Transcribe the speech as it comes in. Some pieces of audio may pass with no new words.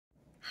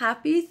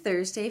Happy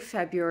Thursday,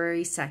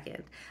 February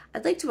 2nd.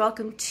 I'd like to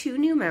welcome two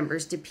new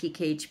members to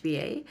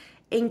PKHBA,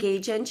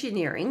 Engage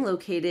Engineering,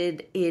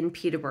 located in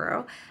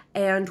Peterborough,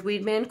 and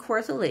Weedman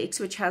Kawartha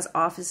Lakes, which has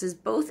offices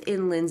both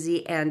in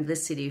Lindsay and the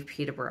city of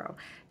Peterborough.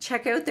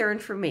 Check out their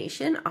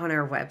information on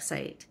our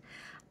website.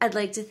 I'd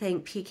like to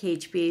thank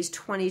PKHBA's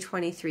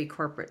 2023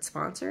 corporate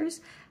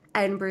sponsors,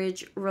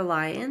 Enbridge,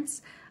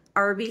 Reliance,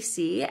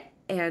 RBC,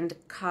 and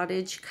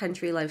Cottage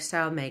Country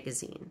Lifestyle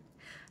Magazine.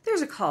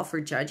 There's a call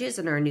for judges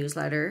in our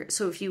newsletter,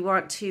 so if you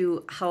want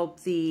to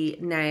help the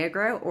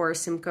Niagara or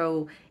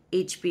Simcoe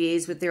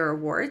HBAs with their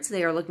awards,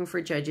 they are looking for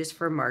judges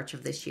for March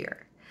of this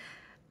year.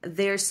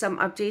 There's some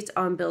updates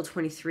on Bill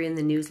 23 in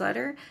the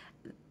newsletter.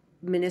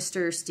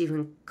 Minister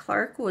Stephen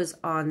Clark was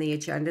on the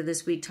agenda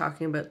this week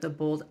talking about the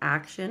bold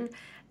action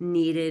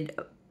needed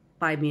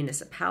by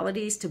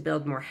municipalities to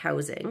build more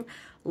housing.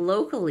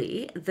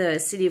 Locally, the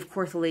city of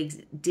Kawartha Lakes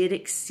did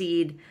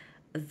exceed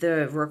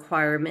the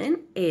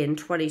requirement in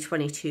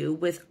 2022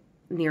 with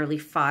nearly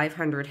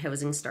 500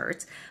 housing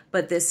starts,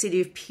 but the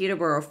city of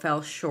Peterborough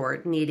fell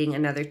short, needing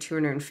another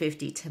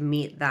 250 to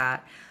meet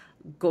that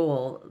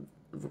goal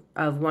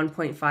of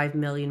 1.5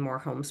 million more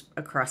homes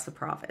across the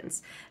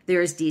province.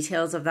 There's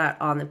details of that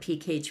on the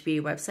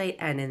PKHB website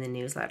and in the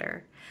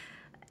newsletter.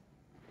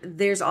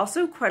 There's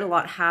also quite a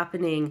lot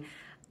happening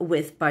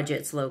with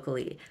budgets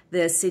locally.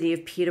 The city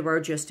of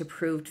Peterborough just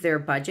approved their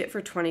budget for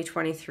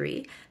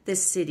 2023. The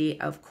city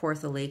of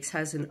Kawartha Lakes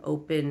has an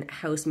open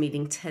house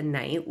meeting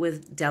tonight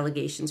with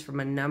delegations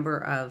from a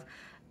number of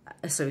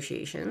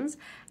associations,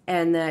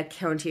 and the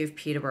county of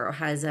Peterborough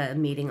has a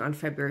meeting on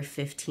February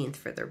 15th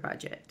for their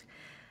budget.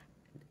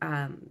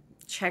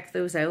 Check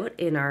those out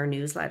in our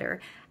newsletter.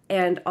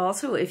 And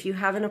also, if you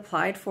haven't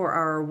applied for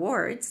our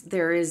awards,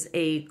 there is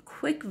a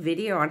quick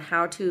video on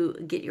how to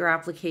get your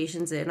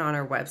applications in on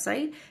our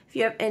website. If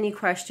you have any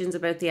questions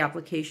about the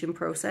application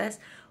process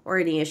or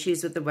any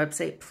issues with the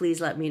website, please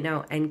let me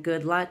know. And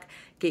good luck.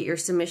 Get your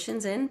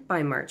submissions in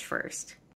by March 1st.